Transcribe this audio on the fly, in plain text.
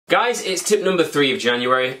Guys, it's tip number 3 of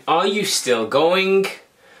January. Are you still going?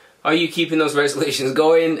 Are you keeping those resolutions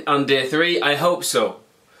going on day 3? I hope so.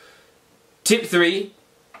 Tip 3,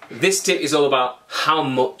 this tip is all about how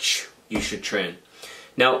much you should train.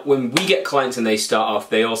 Now, when we get clients and they start off,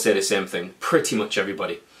 they all say the same thing, pretty much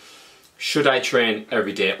everybody. Should I train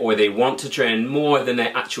every day? Or they want to train more than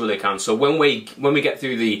they actually can. So when we get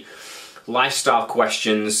through the lifestyle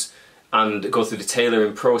questions and go through the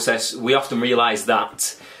tailoring process, we often realize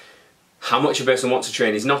that how much a person wants to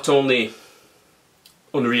train is not only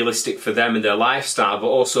unrealistic for them and their lifestyle, but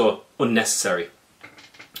also unnecessary.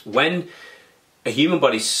 When a human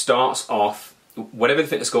body starts off, whatever the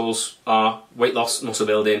fitness goals are, weight loss, muscle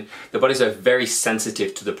building, the bodies are very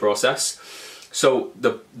sensitive to the process. So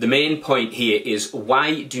the main point here is,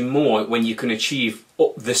 why do more when you can achieve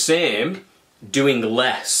the same doing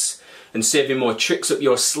less and saving more tricks up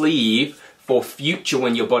your sleeve for future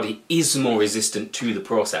when your body is more resistant to the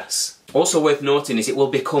process. Also worth noting is it will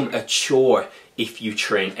become a chore if you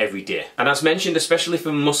train every day. And as mentioned, especially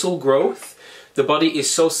for muscle growth, the body is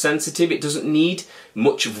so sensitive, it doesn't need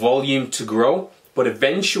much volume to grow. But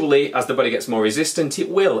eventually, as the body gets more resistant, it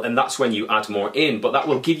will, and that's when you add more in. But that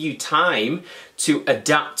will give you time to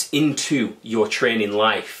adapt into your training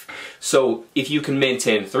life. So if you can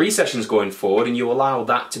maintain 3 sessions going forward and you allow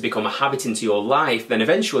that to become a habit into your life, then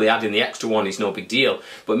eventually adding the extra 1 is no big deal.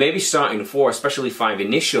 But maybe starting 4, especially 5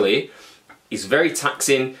 initially, is very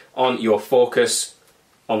taxing on your focus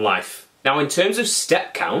on life. Now, in terms of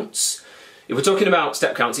step counts, if we're talking about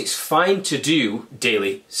step counts, it's fine to do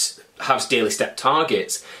daily step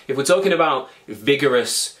targets. If we're talking about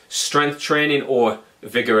vigorous strength training or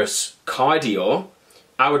vigorous cardio,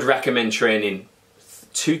 I would recommend training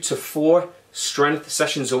 2 to 4 strength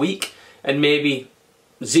sessions a week and maybe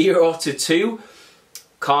 0 to 2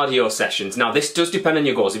 cardio sessions. Now, this does depend on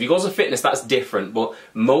your goals. If your goals are fitness, that's different, but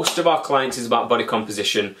most of our clients is about body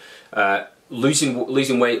composition,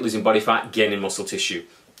 losing weight, losing body fat, gaining muscle tissue.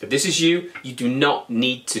 If this is you, you do not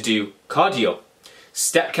need to do cardio.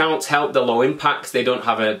 Step counts help the low impact, they don't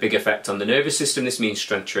have a big effect on the nervous system. This means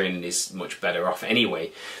strength training is much better off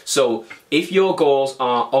anyway. So if your goals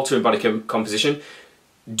are altering body composition,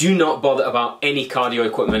 do not bother about any cardio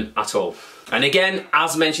equipment at all. And again,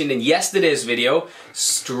 as mentioned in yesterday's video,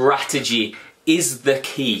 strategy is the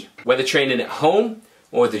key, whether training at home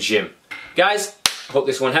or the gym. Guys, I hope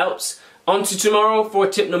this one helps. On to tomorrow for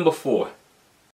tip number 4.